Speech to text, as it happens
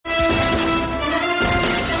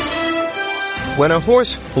When a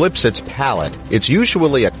horse flips its palate, it's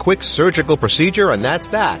usually a quick surgical procedure and that's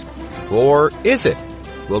that. Or is it?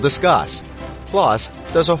 We'll discuss. Plus,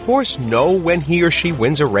 does a horse know when he or she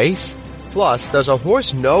wins a race?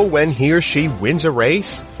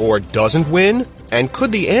 Or doesn't win? And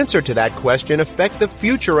could the answer to that question affect the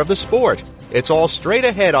future of the sport? It's all straight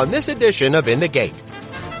ahead on this edition of In the Gate.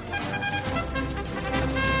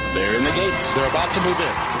 They're in the gates. They're about to move in.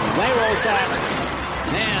 Away rolls that.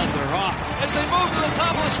 And they're off. As they move to the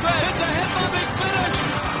top of the stretch. It's a head-bobbing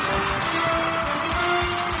finish.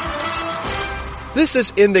 This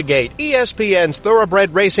is In the Gate, ESPN's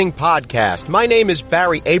Thoroughbred Racing podcast. My name is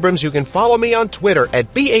Barry Abrams. You can follow me on Twitter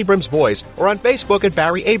at @BAbramsVoice or on Facebook at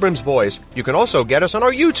Barry Abrams Voice. You can also get us on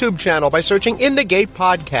our YouTube channel by searching In the Gate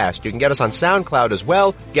Podcast. You can get us on SoundCloud as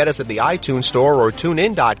well. Get us at the iTunes Store or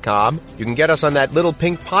TuneIn.com. You can get us on that little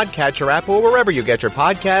pink podcatcher app or wherever you get your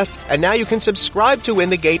podcasts. And now you can subscribe to In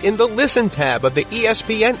the Gate in the Listen tab of the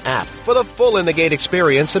ESPN app. For the full In the Gate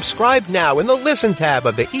experience, subscribe now in the Listen tab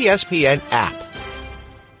of the ESPN app.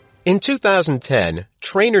 In 2010,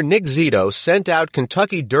 trainer Nick Zito sent out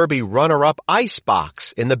Kentucky Derby runner-up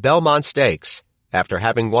Icebox in the Belmont Stakes. After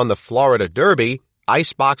having won the Florida Derby,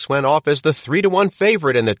 Icebox went off as the 3-1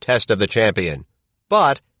 favorite in the Test of the Champion.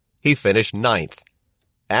 But he finished 9th.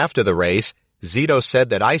 After the race, Zito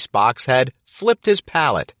said that Icebox had flipped his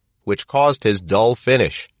palate, which caused his dull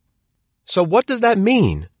finish. So what does that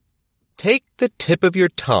mean? Take the tip of your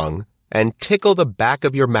tongue and tickle the back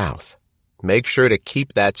of your mouth. Make sure to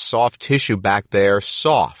keep that soft tissue back there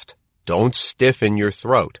soft. Don't stiffen your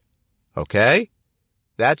throat. Okay?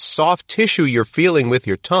 That soft tissue you're feeling with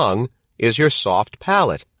your tongue is your soft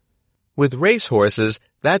palate. With racehorses,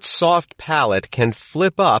 that soft palate can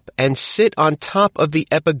flip up and sit on top of the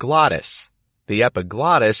epiglottis. The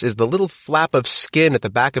epiglottis is the little flap of skin at the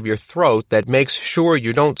back of your throat that makes sure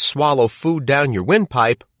you don't swallow food down your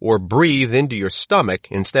windpipe or breathe into your stomach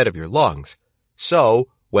instead of your lungs. So,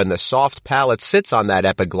 when the soft palate sits on that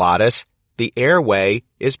epiglottis, the airway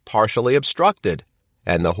is partially obstructed,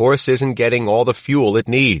 and the horse isn't getting all the fuel it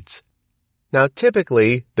needs. Now,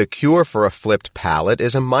 typically, the cure for a flipped palate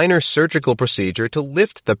is a minor surgical procedure to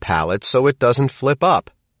lift the palate so it doesn't flip up.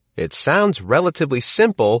 It sounds relatively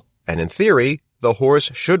simple, and in theory, the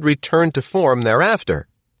horse should return to form thereafter.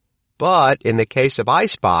 But in the case of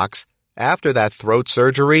Icebox, after that throat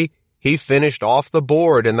surgery, he finished off the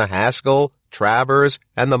board in the Haskell, Travers,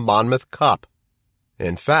 and the Monmouth Cup.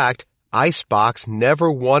 In fact, Icebox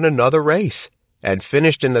never won another race and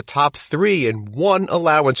finished in the top 3 in one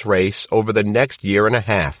allowance race over the next year and a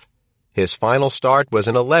half. His final start was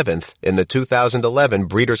in 11th in the 2011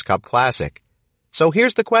 Breeders' Cup Classic. So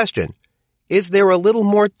here's the question. Is there a little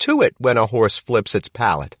more to it when a horse flips its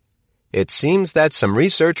palate? It seems that some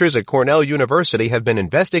researchers at Cornell University have been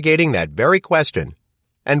investigating that very question.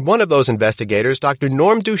 And one of those investigators, Dr.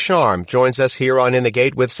 Norm Ducharme, joins us here on In the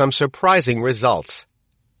Gate with some surprising results.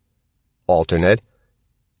 Alternate.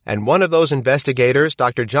 And one of those investigators,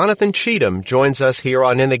 Dr. Jonathan Cheatham, joins us here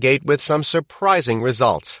on In the Gate with some surprising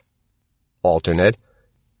results. Alternate.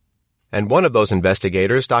 And one of those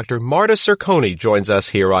investigators, Dr. Marta Cerconi, joins us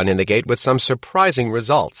here on In the Gate with some surprising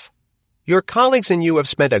results. Your colleagues and you have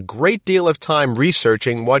spent a great deal of time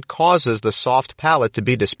researching what causes the soft palate to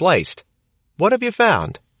be displaced. What have you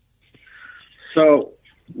found? So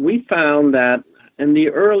we found that in the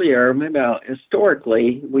earlier, maybe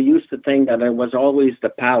historically, we used to think that it was always the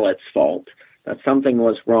palate's fault, that something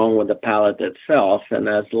was wrong with the palate itself, and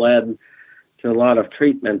has led to a lot of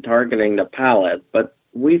treatment targeting the palate. But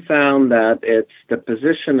we found that it's the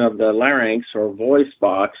position of the larynx or voice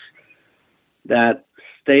box that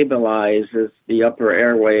stabilizes the upper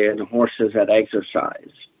airway in horses that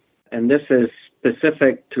exercise. And this is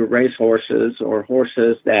specific to racehorses or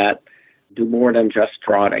horses that do more than just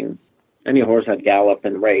trotting. Any horse that gallop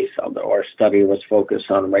and race, our study was focused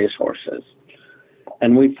on racehorses.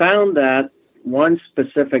 And we found that one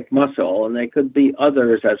specific muscle, and there could be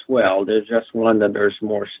others as well, there's just one that there's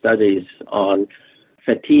more studies on,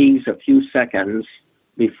 fatigues a few seconds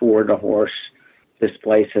before the horse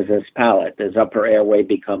displaces his palate. His upper airway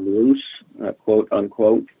become loose, quote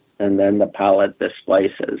unquote, and then the palate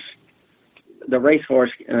displaces. The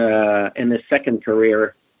racehorse in his second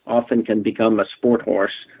career often can become a sport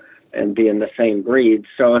horse and be in the same breed.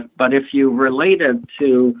 But if you relate it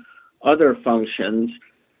to other functions,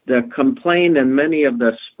 the complaint in many of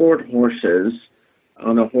the sport horses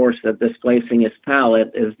on a horse that displacing his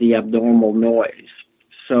palate is the abdominal noise.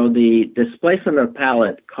 So the displacement of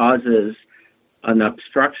palate causes an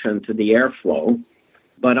obstruction to the airflow,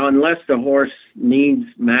 but unless the horse needs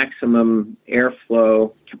maximum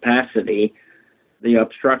airflow capacity, the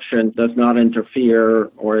obstruction does not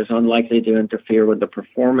interfere or is unlikely to interfere with the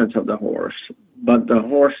performance of the horse. But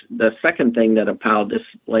the second thing that a palate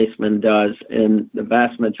displacement does in the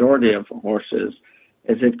vast majority of horses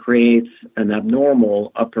is it creates an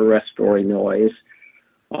abnormal upper respiratory noise,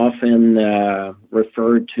 often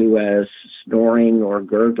referred to as snoring or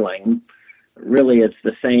gurgling. Really, it's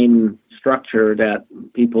the same structure that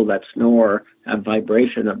people that snore have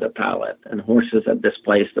vibration of the palate, and horses that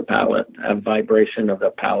displace the palate have vibration of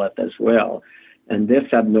the palate as well. And this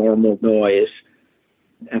abnormal noise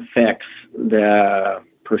affects the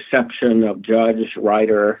perception of judge,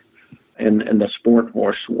 rider, in the sport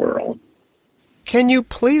horse world. Can you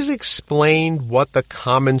please explain what the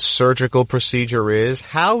common surgical procedure is?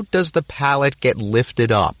 How does the palate get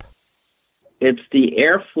lifted up? It's the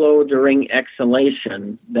airflow during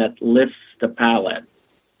exhalation that lifts the palate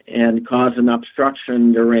and cause an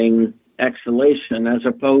obstruction during exhalation, as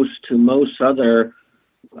opposed to most other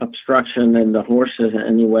obstruction in the horses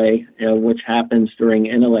anyway, which happens during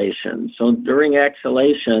inhalation. So during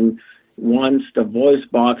exhalation, once the voice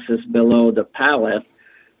box is below the palate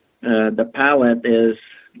is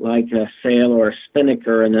like a sail or a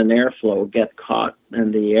spinnaker in an airflow, get caught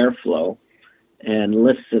in the airflow and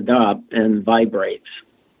lifts it up and vibrates.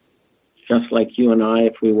 Just like you and I,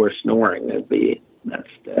 if we were snoring, that's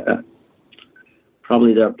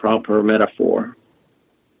probably the proper metaphor.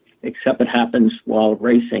 Except it happens while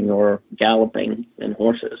racing or galloping in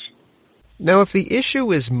horses. Now, if the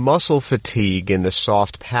issue is muscle fatigue in the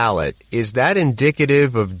soft palate, is that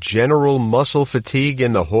indicative of general muscle fatigue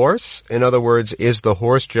in the horse? In other words, is the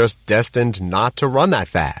horse just destined not to run that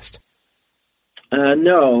fast?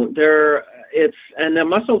 No, and the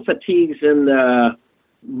muscle fatigues in the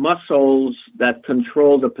muscles that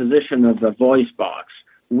control the position of the voice box.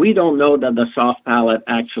 We don't know that the soft palate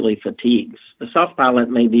actually fatigues. The soft palate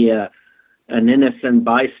may be an innocent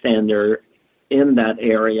bystander in that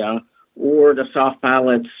area, or the soft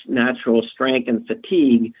palate's natural strength and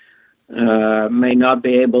fatigue may not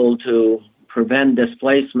be able to prevent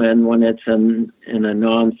displacement when it's in a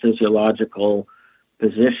non-physiological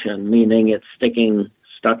position, meaning it's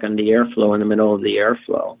stuck in the airflow in the middle of the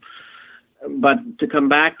airflow. But to come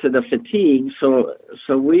back to the fatigue, so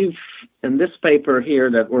we've, in this paper here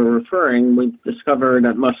that we're referring, we've discovered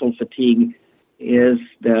that muscle fatigue is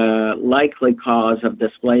the likely cause of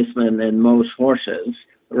displacement in most horses,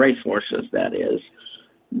 racehorses, that is.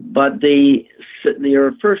 But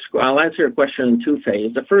I'll answer your question in two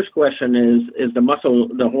phases. The first question is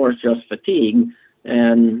the horse just fatigued?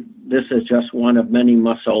 And this is just one of many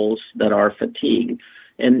muscles that are fatigued.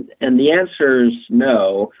 And the answer is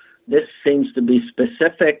no. This seems to be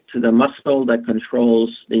specific to the muscle that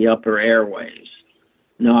controls the upper airways,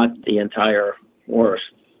 not the entire horse.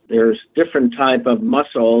 There's different type of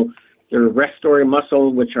muscle. There's respiratory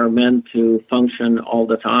muscle, which are meant to function all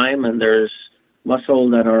the time, and there's muscle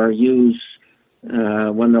that are used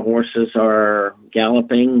when the horses are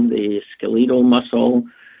galloping, the skeletal muscle.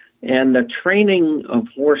 And the training of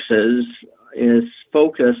horses is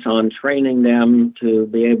focused on training them to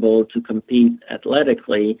be able to compete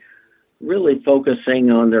athletically, really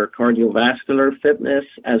focusing on their cardiovascular fitness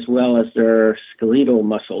as well as their skeletal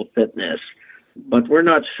muscle fitness. But we're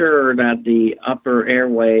not sure that the upper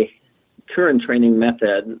airway current training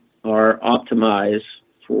method are optimized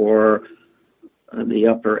for the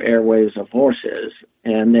upper airways of horses,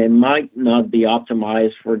 and they might not be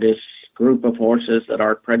optimized for this group of horses that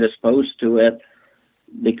are predisposed to it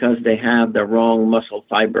because they have the wrong muscle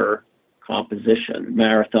fiber composition,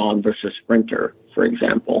 marathon versus sprinter, for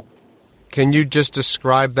example. Can you just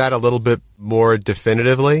describe that a little bit more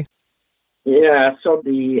definitively? Yeah, so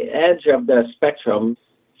the edge of the spectrum,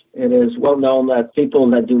 it is well known that people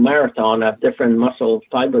that do marathon have different muscle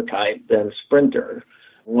fiber type than sprinters.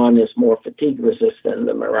 One is more fatigue resistant,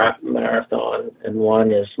 the marathon, and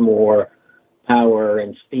one is more power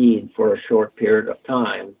and speed for a short period of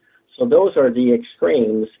time. So those are the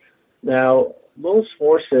extremes. Now, most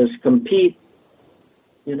horses compete,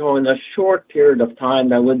 in a short period of time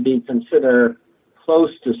that would be considered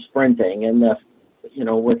close to sprinting, and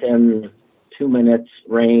within 2 minutes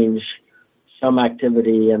range, some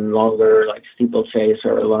activity and longer, like steeplechase,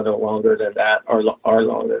 are a lot longer than that, or are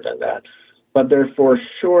longer than that. But they're for a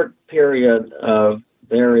short period of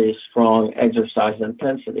very strong exercise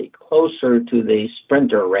intensity, closer to the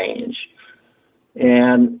sprinter range.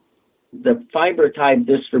 And the fiber type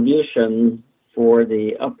distribution for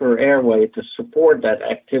the upper airway to support that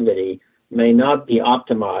activity may not be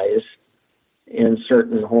optimized in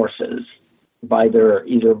certain horses, either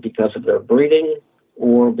because of their breeding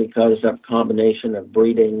or because of combination of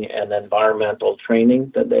breeding and environmental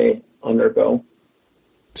training that they undergo.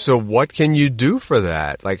 So what can you do for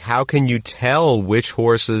that? Like, how can you tell which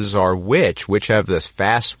horses are which have this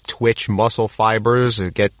fast twitch muscle fibers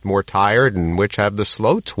that get more tired and which have the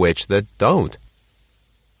slow twitch that don't?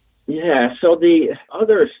 Yeah, so the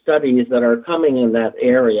other studies that are coming in that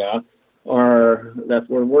area that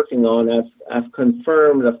we're working on have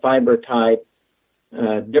confirmed the fiber type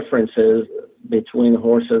differences between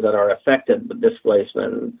horses that are affected with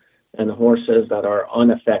displacement and horses that are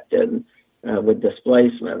unaffected with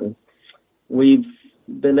displacement. We've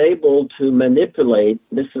been able to manipulate,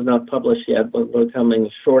 this is not published yet, but will coming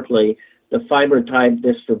shortly, the fiber type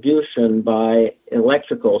distribution by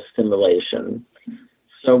electrical stimulation.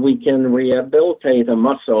 So we can rehabilitate a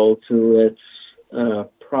muscle to its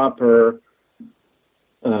proper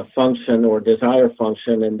function or desired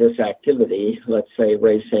function in this activity, let's say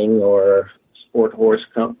racing or sport horse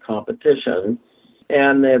competition.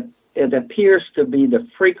 And it appears to be the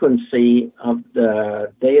frequency of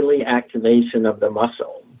the daily activation of the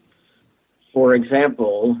muscle. For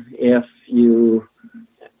example, if you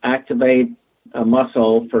activate a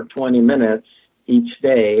muscle for 20 minutes each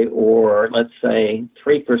day, or let's say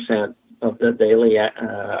 3% of the daily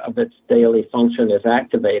of its daily function is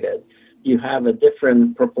activated, you have a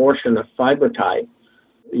different proportion of fiber type.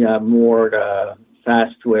 You have more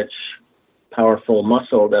fast twitch, powerful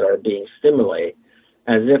muscle that are being stimulated,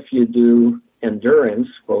 as if you do endurance,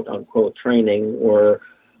 quote unquote, training, where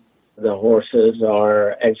the horses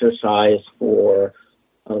are exercised for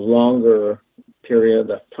a longer period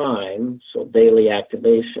of time, so daily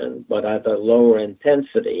activation, but at a lower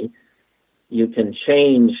intensity. You can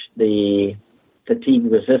change the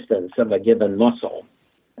fatigue resistance of a given muscle.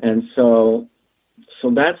 And so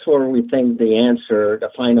that's where we think the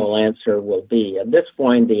final answer will be. At this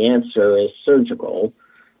point, the answer is surgical,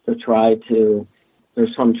 to try to,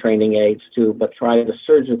 there's some training aids too, but try to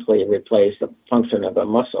surgically replace the function of a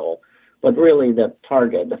muscle. But really the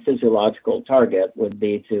physiological target would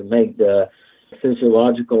be to make the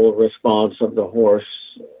physiological response of the horse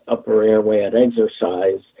upper airway at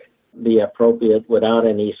exercise be appropriate without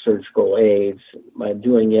any surgical aids, by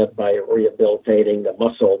doing it by rehabilitating the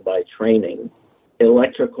muscle by training.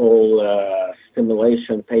 Electrical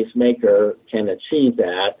stimulation pacemaker can achieve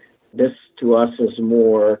that. This to us is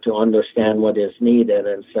more to understand what is needed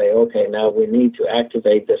and say, okay, now we need to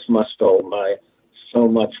activate this muscle by so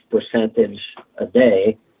much percentage a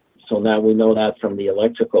day. So now we know that from the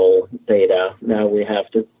electrical data. Now we have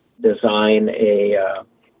to design a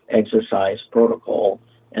exercise protocol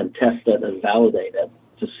and test it and validate it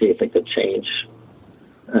to see if it could change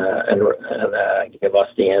and give us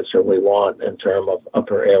the answer we want in terms of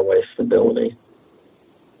upper airway stability.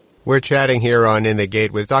 We're chatting here on In the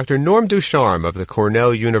Gate with Dr. Norm Ducharme of the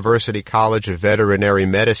Cornell University College of Veterinary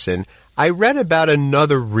Medicine. I read about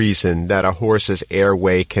another reason that a horse's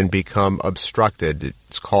airway can become obstructed.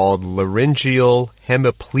 It's called laryngeal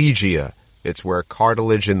hemiplegia. It's where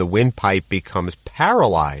cartilage in the windpipe becomes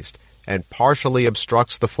paralyzed and partially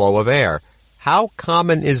obstructs the flow of air. How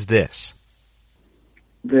common is this?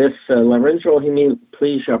 This laryngeal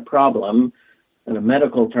hemiplegia problem, and a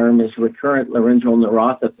medical term is recurrent laryngeal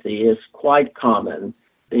neuropathy, is quite common.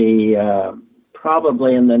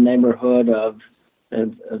 Probably in the neighborhood of,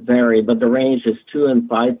 vary, but the range is 2 and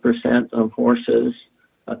 5% of horses,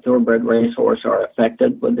 a thoroughbred racehorse, are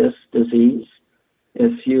affected with this disease.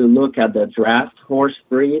 If you look at the draft horse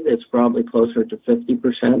breed, it's probably closer to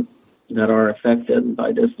 50% that are affected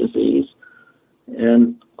by this disease.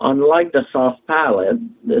 And unlike the soft palate,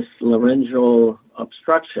 this laryngeal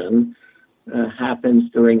obstruction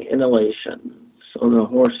happens during inhalation. So the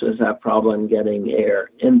horses have problem getting air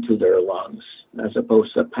into their lungs, as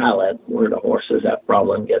opposed to palate, where the horses have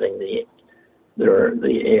problem getting the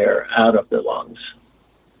air out of the lungs.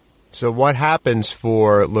 So what happens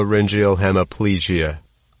for laryngeal hemiplegia?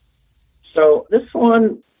 So this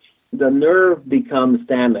one, the nerve becomes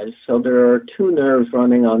damaged. So there are 2 nerves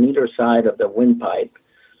running on either side of the windpipe.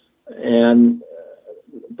 And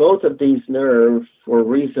both of these nerves, for a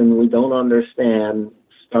reason we don't understand,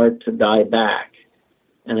 start to die back.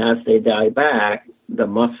 And as they die back, the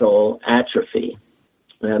muscle atrophy.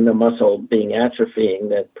 And the muscle being atrophying,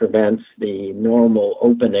 that prevents the normal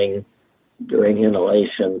opening during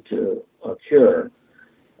inhalation to occur.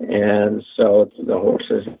 And so the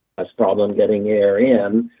horses has problem getting air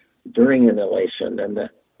in during inhalation.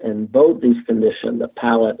 And both these conditions, the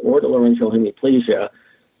palate or the laryngeal hemiplegia,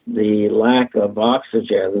 the lack of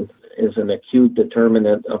oxygen is an acute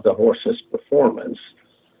determinant of the horse's performance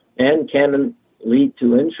and can lead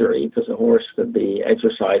to injury, because the horse could be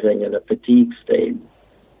exercising in a fatigue state.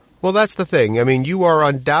 Well, that's the thing. I mean, you are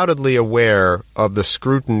undoubtedly aware of the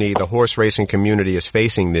scrutiny the horse racing community is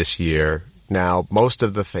facing this year. Now, most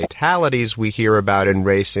of the fatalities we hear about in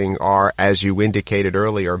racing are, as you indicated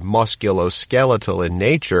earlier, musculoskeletal in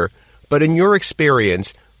nature. But in your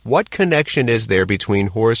experience, what connection is there between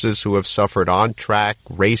horses who have suffered on-track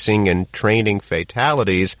racing and training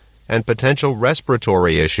fatalities and potential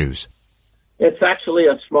respiratory issues? It's actually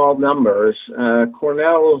a small numbers.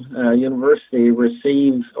 Cornell University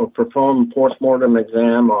received or performed post-mortem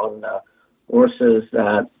exam on horses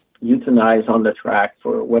that euthanize on the track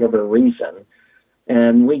for whatever reason.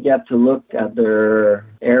 And we get to look at their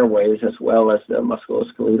airways as well as the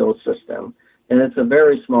musculoskeletal system. And it's a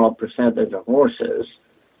very small percentage of horses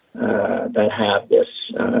that have this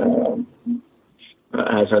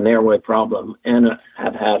as an airway problem and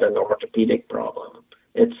have had an orthopedic problem.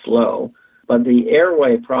 It's slow. But the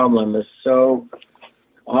airway problem is so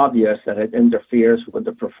obvious that it interferes with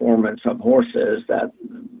the performance of horses that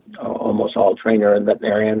almost all trainer and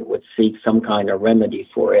veterinarian would seek some kind of remedy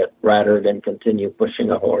for it rather than continue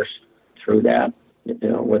pushing a horse through that.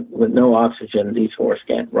 With no oxygen, these horses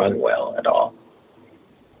can't run well at all.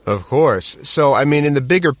 Of course. So, I mean, in the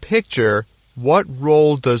bigger picture, what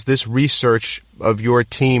role does this research of your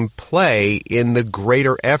team play in the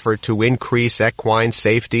greater effort to increase equine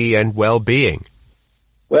safety and well-being?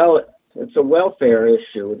 Well, it's a welfare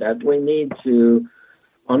issue that we need to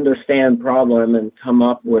understand problem and come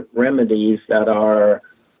up with remedies that are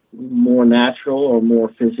more natural or more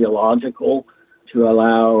physiological to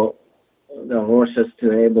allow the horses to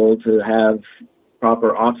be able to have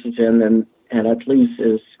proper oxygen and at least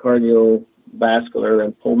his cardiovascular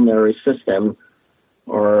and pulmonary system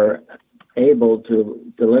are able to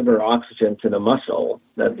deliver oxygen to the muscle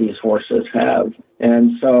that these horses have.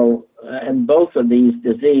 And so, in both of these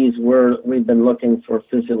diseases, we've been looking for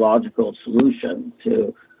physiological solution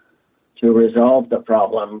to resolve the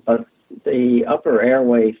problem. But the upper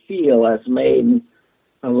airway field has made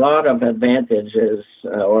a lot of advantages,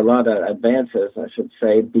 or a lot of advances, I should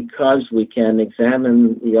say, because we can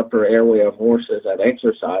examine the upper airway of horses at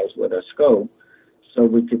exercise with a scope, so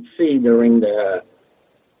we could see during the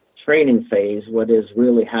training phase what is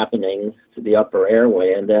really happening to the upper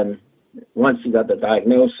airway. And then once you got the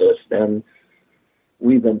diagnosis, then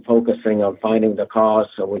we've been focusing on finding the cause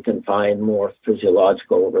so we can find more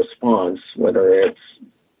physiological response, whether it's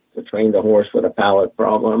to train the horse with a palate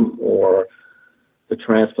problem or to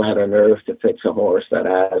transplant a nerve to fix a horse that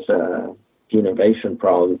has a denervation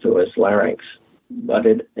problem to his larynx. But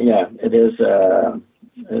it is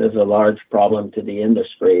a large problem to the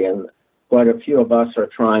industry, and quite a few of us are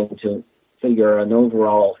trying to figure an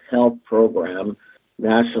overall health program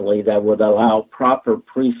nationally that would allow proper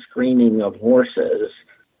pre-screening of horses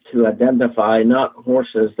to identify not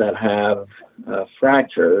horses that have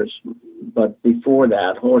fractures, but before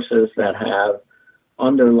that, horses that have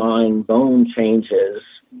underlying bone changes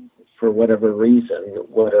for whatever reason,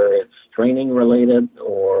 whether it's training related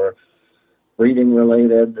or breeding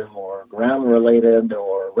related or ground related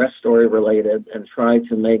or respiratory related, and try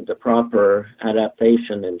to make the proper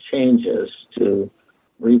adaptation and changes to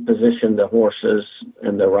reposition the horses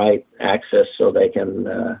in the right axis so they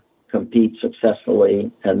can compete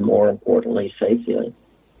successfully and, more importantly, safely.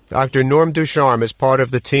 Dr. Norm Ducharme is part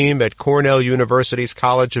of the team at Cornell University's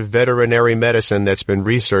College of Veterinary Medicine that's been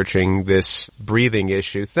researching this breathing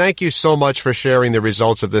issue. Thank you so much for sharing the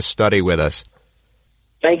results of this study with us.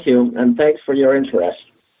 Thank you, and thanks for your interest.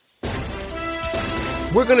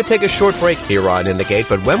 We're going to take a short break here on In the Gate,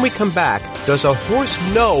 but when we come back, does a horse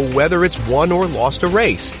know whether it's won or lost a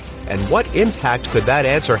race? And what impact could that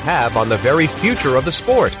answer have on the very future of the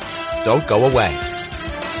sport? Don't go away.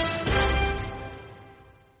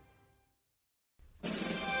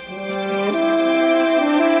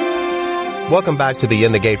 Welcome back to the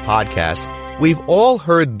In the Gate podcast. We've all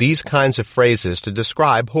heard these kinds of phrases to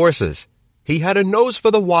describe horses. He had a nose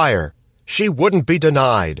for the wire. She wouldn't be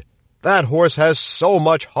denied. That horse has so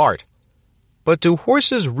much heart. But do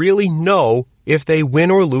horses really know if they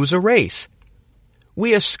win or lose a race?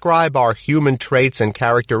 We ascribe our human traits and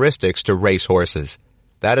characteristics to racehorses.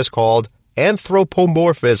 That is called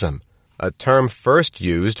anthropomorphism, a term first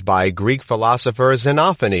used by Greek philosopher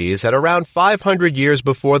Xenophanes at around 500 years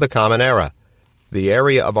before the Common Era. The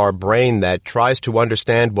area of our brain that tries to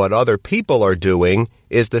understand what other people are doing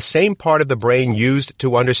is the same part of the brain used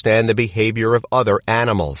to understand the behavior of other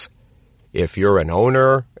animals. If you're an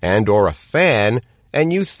owner and or a fan,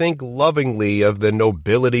 and you think lovingly of the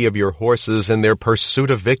nobility of your horses and their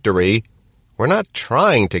pursuit of victory, we're not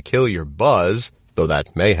trying to kill your buzz, though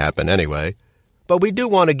that may happen anyway. But we do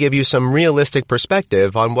want to give you some realistic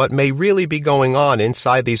perspective on what may really be going on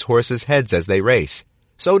inside these horses' heads as they race.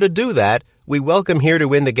 So to do that, we welcome here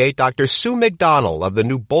to In the Gate Dr. Sue McDonnell of the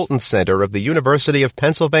New Bolton Center of the University of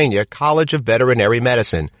Pennsylvania College of Veterinary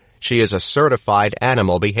Medicine. She is a certified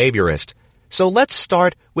animal behaviorist. So let's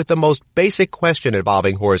start with the most basic question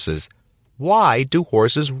involving horses. Why do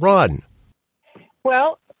horses run?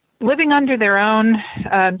 Well, living under their own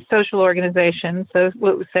social organization, so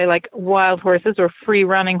what we say like wild horses or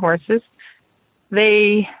free-running horses,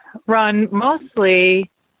 they run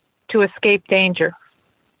mostly to escape danger,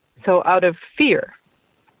 so out of fear,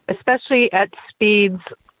 especially at speeds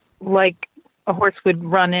like a horse would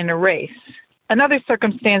run in a race. Another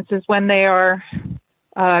circumstance is when they are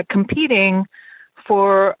competing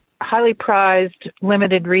for highly prized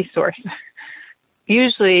limited resource.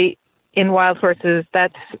 Usually in wild horses,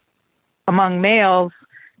 that's among males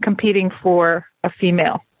competing for a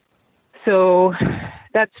female. So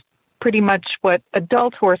that's pretty much what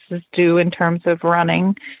adult horses do in terms of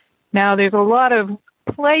running. Now, there's a lot of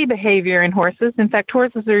play behavior in horses. In fact,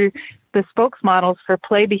 horses are the spokesmodels for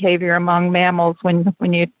play behavior among mammals when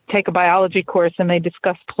you take a biology course and they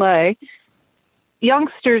discuss play.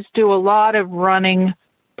 Youngsters do a lot of running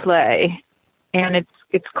play, and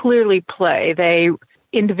it's clearly play. They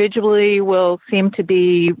individually will seem to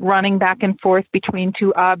be running back and forth between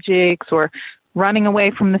two objects or running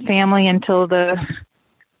away from the family until the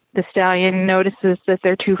stallion notices that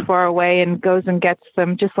they're too far away and goes and gets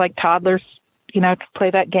them, just like toddlers, to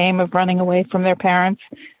play that game of running away from their parents.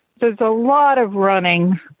 So there's a lot of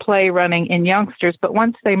play running in youngsters, but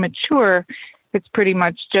once they mature, it's pretty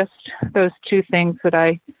much just those two things that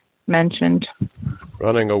I mentioned.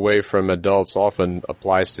 Running away from adults often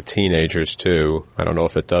applies to teenagers, too. I don't know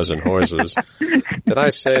if it does in horses. Did I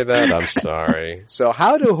say that? I'm sorry. So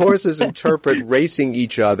how do horses interpret racing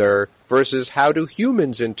each other versus how do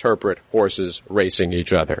humans interpret horses racing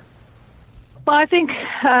each other? Well, I think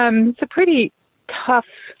it's a pretty tough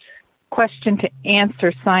question to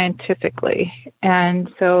answer scientifically. And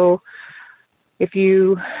so if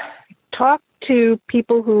you talk to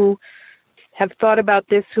people who have thought about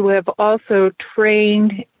this, who have also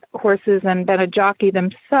trained horses and been a jockey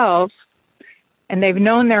themselves, and they've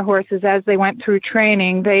known their horses as they went through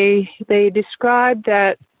training, they describe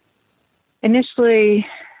that initially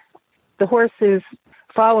the horse is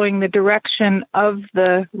following the direction of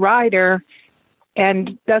the rider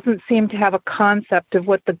and doesn't seem to have a concept of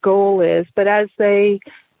what the goal is. But as they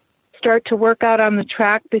start to work out on the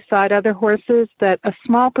track beside other horses, that a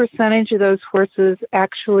small percentage of those horses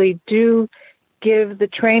actually do give the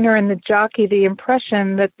trainer and the jockey the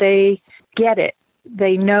impression that they get it.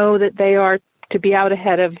 They know that they are to be out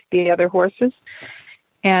ahead of the other horses.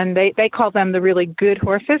 And they call them the really good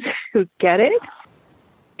horses who get it.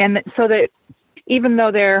 And so that even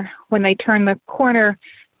though when they turn the corner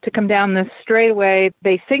to come down the straightaway,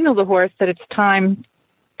 they signal the horse that it's time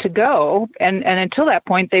to go. And until that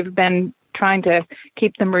point, they've been trying to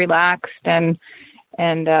keep them relaxed and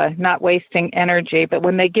not wasting energy. But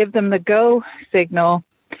when they give them the go signal,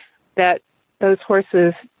 that those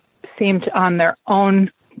horses seem to, on their own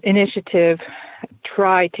initiative,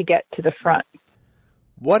 try to get to the front.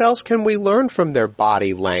 What else can we learn from their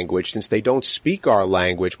body language since they don't speak our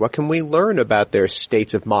language? What can we learn about their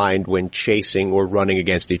states of mind when chasing or running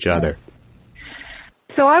against each other?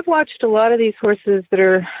 So I've watched a lot of these horses that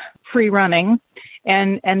are free running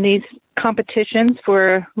and these competitions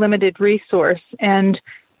for limited resource. And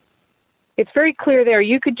it's very clear there.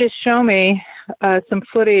 You could just show me some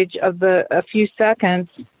footage of a few seconds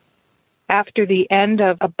after the end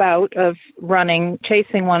of a bout of running,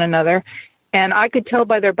 chasing one another, and I could tell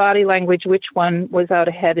by their body language which one was out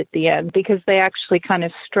ahead at the end, because they actually kind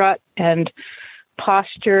of strut and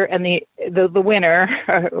posture, and the winner,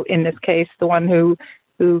 in this case, the one who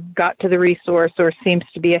got to the resource or seems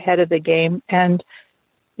to be ahead of the game, and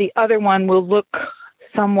the other one will look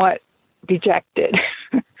somewhat dejected,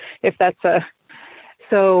 if that's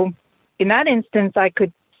so in that instance I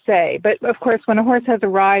could say. But of course, when a horse has a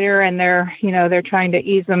rider and they're trying to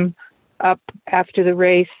ease them up after the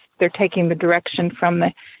race, they're taking the direction from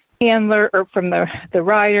the handler or from the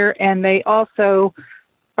rider, and they also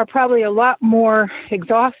are probably a lot more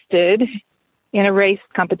exhausted in a race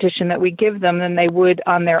competition that we give them than they would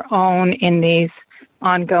on their own in these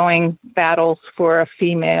ongoing battles for a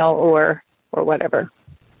female or whatever.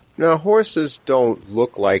 Now, horses don't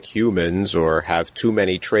look like humans or have too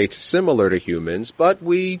many traits similar to humans, but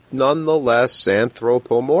we nonetheless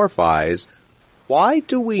anthropomorphize. Why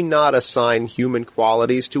do we not assign human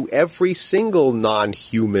qualities to every single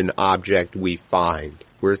non-human object we find?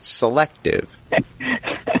 We're selective.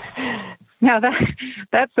 Now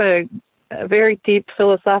that's a very deep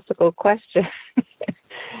philosophical question.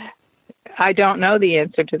 I don't know the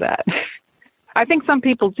answer to that. I think some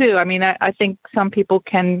people do. I mean, I think some people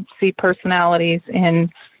can see personalities in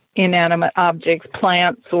inanimate objects,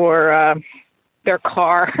 plants, or their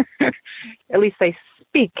car. At least they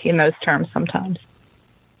speak in those terms sometimes.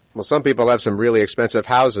 Well, some people have some really expensive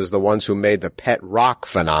houses, the ones who made the pet rock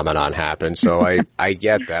phenomenon happen, so I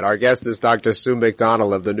get that. Our guest is Dr. Sue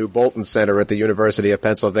McDonald of the New Bolton Center at the University of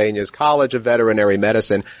Pennsylvania's College of Veterinary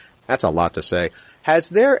Medicine. That's a lot to say. Has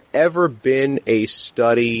there ever been a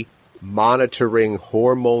study monitoring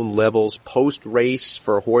hormone levels post-race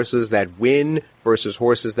for horses that win versus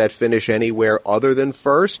horses that finish anywhere other than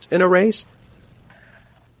first in a race?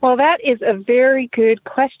 Well, that is a very good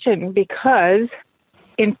question because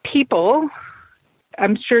in people,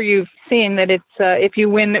 I'm sure you've seen that it's if you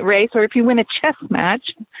win a race or if you win a chess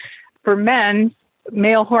match, for men,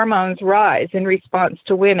 male hormones rise in response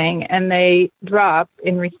to winning and they drop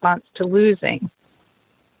in response to losing.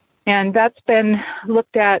 And that's been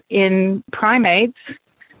looked at in primates,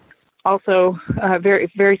 also a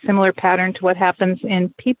very, very similar pattern to what happens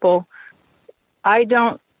in people. I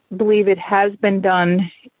don't believe it has been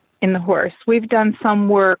done in the horse. We've done some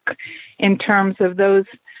work in terms of those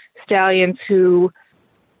stallions who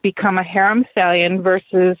become a harem stallion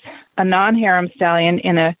versus a non-harem stallion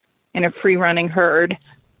in a free-running herd.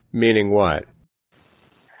 Meaning what?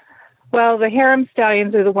 Well, the harem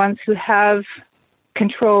stallions are the ones who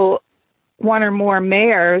control one or more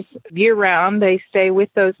mares year-round. They stay with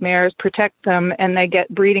those mares, protect them, and they get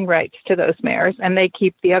breeding rights to those mares, and they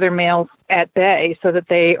keep the other males at bay so that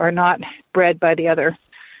they are not bred by the other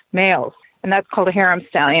males. And that's called a harem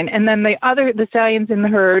stallion. And then the stallions in the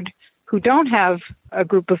herd who don't have a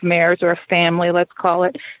group of mares or a family, let's call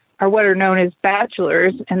it, are what are known as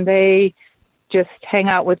bachelors, and they just hang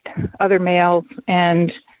out with other males,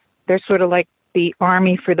 and they're sort of like the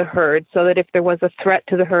army for the herd, so that if there was a threat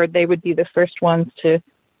to the herd, they would be the first ones to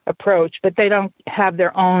approach. But they don't have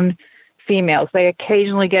their own females. They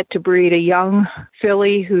occasionally get to breed a young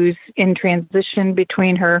filly who's in transition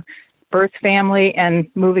between her birth family and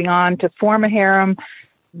moving on to form a harem,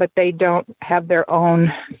 but they don't have their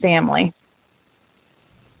own family.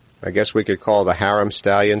 I guess we could call the harem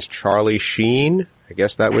stallions Charlie Sheen. I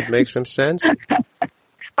guess that would make some sense.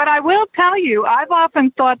 But I will tell you, I've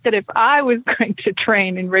often thought that if I was going to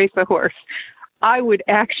train and race a horse, I would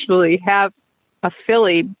actually have a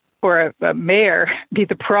filly or a mare be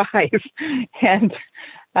the prize. And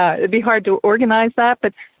it'd be hard to organize that,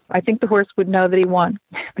 but I think the horse would know that he won,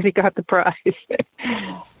 that he got the prize.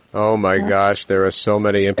 Oh, my gosh, there are so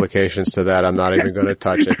many implications to that. I'm not even going to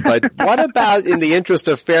touch it. But what about, in the interest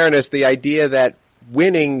of fairness, the idea that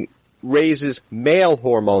winning raises male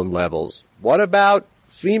hormone levels? What about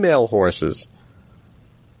female horses?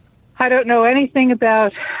 I don't know anything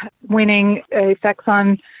about winning, effects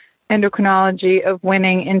on endocrinology of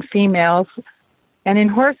winning in females. And in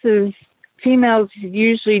horses, females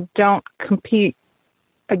usually don't compete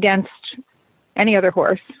against any other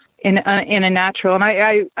horse in a natural. And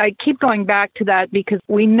I keep going back to that because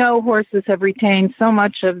we know horses have retained so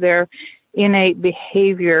much of their innate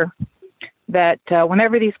behavior that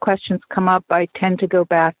whenever these questions come up, I tend to go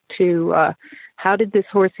back to how did this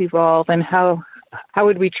horse evolve and how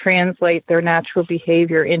would we translate their natural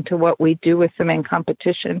behavior into what we do with them in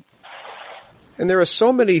competition. And there are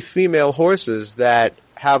so many female horses that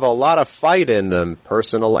have a lot of fight in them.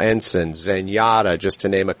 Personal Ensign, Zenyatta, just to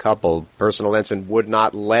name a couple. Personal Ensign would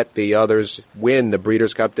not let the others win the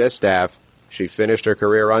Breeders' Cup Distaff. She finished her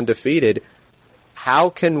career undefeated. How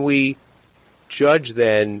can we judge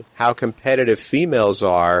then how competitive females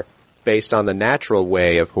are based on the natural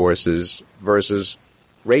way of horses versus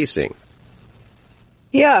racing?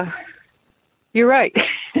 Yeah, you're right.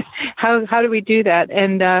 How do we do that?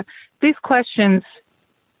 And these questions,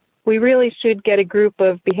 we really should get a group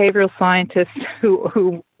of behavioral scientists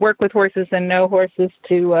who work with horses and know horses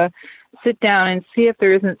to sit down and see if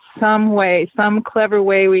there isn't some way, some clever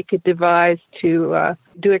way we could devise to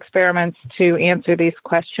do experiments to answer these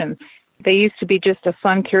questions. They used to be just a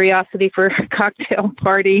fun curiosity for a cocktail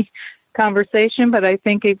party conversation, but I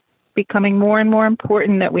think it's becoming more and more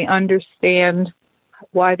important that we understand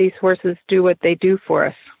why these horses do what they do for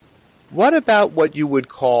us. What about what you would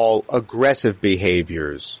call aggressive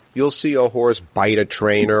behaviors? You'll see a horse bite a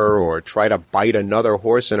trainer or try to bite another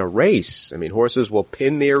horse in a race. I mean, horses will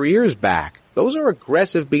pin their ears back. Those are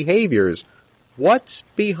aggressive behaviors. What's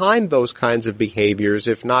behind those kinds of behaviors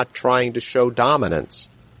if not trying to show dominance?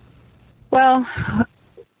 Well,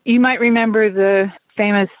 you might remember the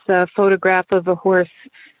famous photograph of a horse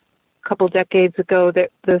a couple decades ago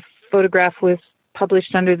that the photograph was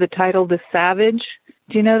published under the title The Savage.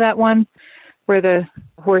 Do you know that one? Where the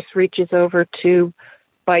horse reaches over to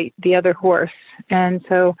bite the other horse. And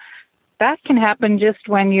so that can happen just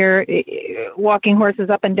when you're walking horses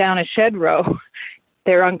up and down a shed row.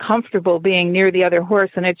 They're uncomfortable being near the other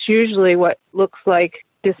horse, and it's usually what looks like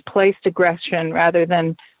displaced aggression rather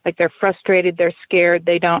than like they're frustrated, they're scared,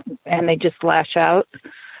 and they just lash out.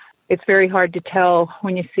 It's very hard to tell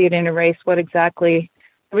when you see it in a race what exactly.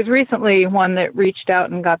 There was recently one that reached out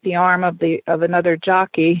and got the arm of another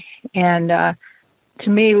jockey, and to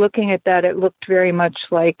me, looking at that, it looked very much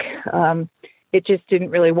like it just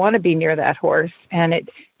didn't really want to be near that horse, and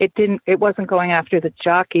it wasn't going after the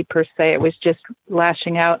jockey per se. It was just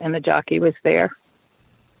lashing out, and the jockey was there.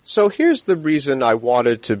 So here's the reason I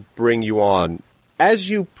wanted to bring you on. As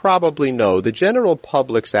you probably know, the general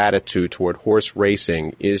public's attitude toward horse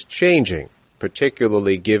racing is changing,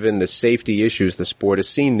 particularly given the safety issues the sport has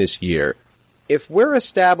seen this year. If we're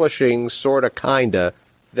establishing kinda,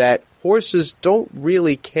 that horses don't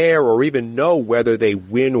really care or even know whether they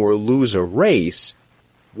win or lose a race,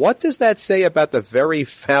 what does that say about the very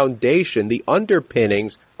foundation, the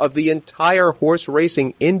underpinnings of the entire horse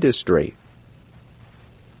racing industry?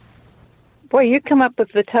 Boy, you come up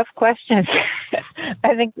with the tough questions.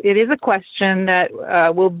 I think it is a question that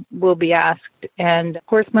will be asked, and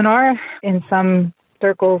horsemen are in some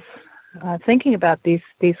circles thinking about these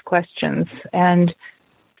questions. And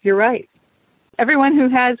you're right. Everyone who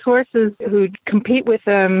has horses who compete with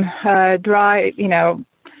them,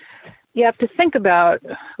 you have to think about,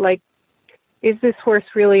 like, is this horse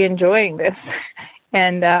really enjoying this?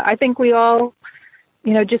 And I think we all,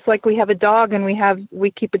 just like we have a dog and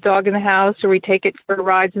we keep a dog in the house or we take it for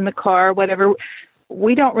rides in the car, whatever,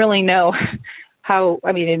 we don't really know how,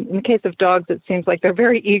 in the case of dogs, it seems like they're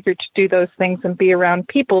very eager to do those things and be around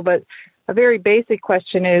people. But a very basic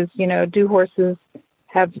question is, do horses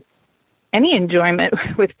have any enjoyment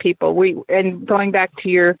with people? And going back to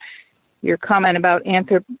your comment about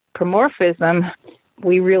anthropomorphism,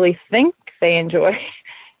 we really think they enjoy,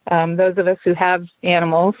 those of us who have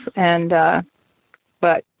animals,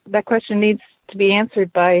 but that question needs to be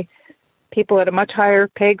answered by people at a much higher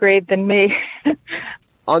pay grade than me.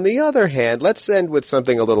 On the other hand, let's end with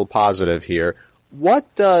something a little positive here.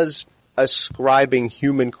 What does ascribing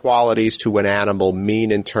human qualities to an animal mean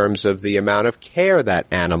in terms of the amount of care that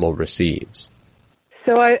animal receives?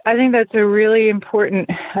 So I think that's a really important,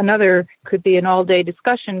 another could be an all-day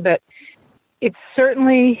discussion, but it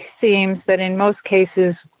certainly seems that in most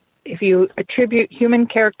cases, if you attribute human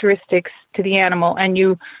characteristics to the animal and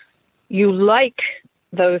you like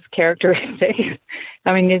those characteristics,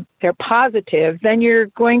 they're positive, then you're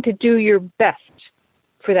going to do your best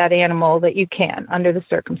for that animal that you can under the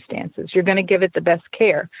circumstances. You're going to give it the best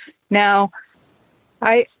care. Now,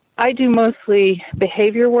 I do mostly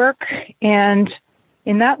behavior work, and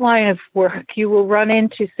in that line of work, you will run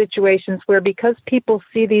into situations where because people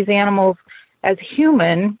see these animals as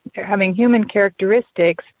human, having human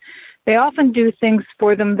characteristics, they often do things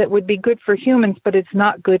for them that would be good for humans, but it's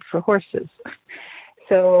not good for horses.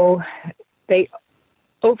 So they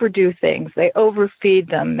overdo things, they overfeed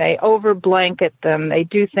them, they overblanket them, they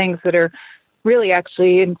do things that are really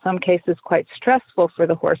actually in some cases quite stressful for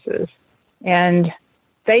the horses. And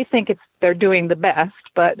they think they're doing the best,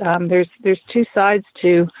 but there's two sides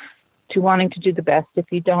to wanting to do the best if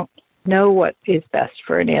you don't know what is best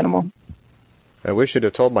for an animal. I wish you'd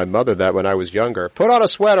have told my mother that when I was younger. Put on a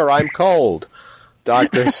sweater, I'm cold.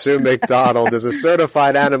 Dr. Sue McDonald is a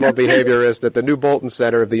certified animal behaviorist at the New Bolton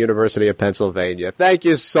Center of the University of Pennsylvania. Thank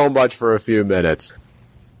you so much for a few minutes.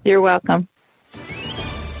 You're welcome.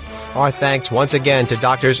 Our thanks once again to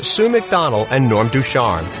Drs. Sue McDonald and Norm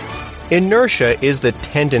Ducharme. Inertia is the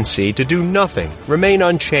tendency to do nothing, remain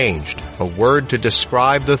unchanged, a word to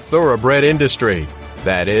describe the thoroughbred industry.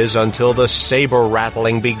 That is, until the saber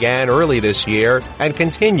rattling began early this year and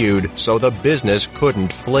continued so the business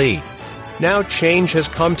couldn't flee. Now change has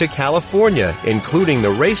come to California, including the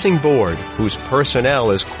racing board, whose personnel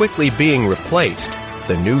is quickly being replaced.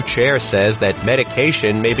 The new chair says that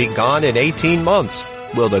medication may be gone in 18 months.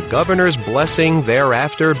 Will the governor's blessing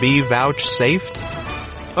thereafter be vouchsafed?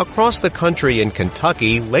 Across the country in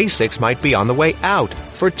Kentucky, Lasix might be on the way out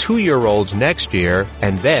for 2-year-olds next year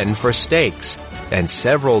and then for stakes. And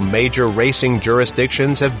several major racing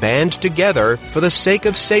jurisdictions have band together for the sake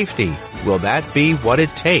of safety. Will that be what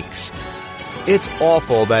it takes? It's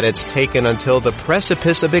awful that it's taken until the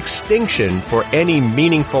precipice of extinction for any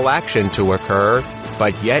meaningful action to occur,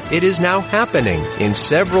 but yet it is now happening in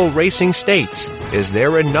several racing states. Is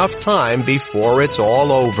there enough time before it's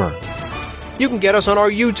all over? You can get us on our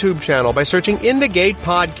YouTube channel by searching In the Gate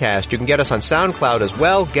Podcast. You can get us on SoundCloud as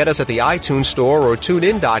well. Get us at the iTunes Store or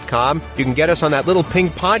TuneIn.com. You can get us on that little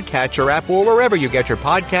pink podcatcher app or wherever you get your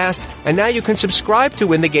podcasts. And now you can subscribe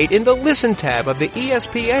to In the Gate in the Listen tab of the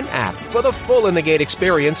ESPN app. For the full In the Gate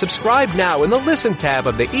experience, subscribe now in the Listen tab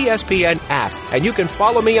of the ESPN app. And you can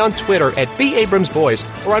follow me on Twitter at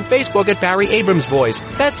 @BAbramsVoice or on Facebook at Barry Abrams Voice.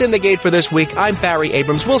 That's In the Gate for this week. I'm Barry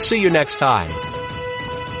Abrams. We'll see you next time.